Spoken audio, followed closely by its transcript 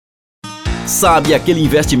Sabe aquele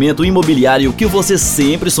investimento imobiliário que você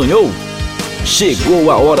sempre sonhou?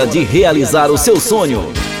 Chegou a hora de realizar o seu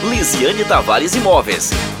sonho. Liziane Tavares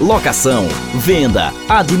Imoveis. Locação, venda,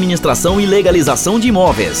 administração e legalização de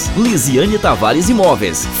imóveis. Liziane Tavares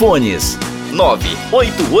Imoveis. Fones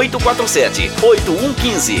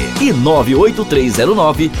 98847-8115 e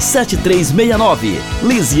 98309-7369.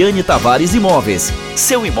 Liziane Tavares Imoveis.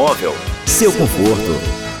 Seu imóvel, seu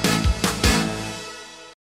conforto.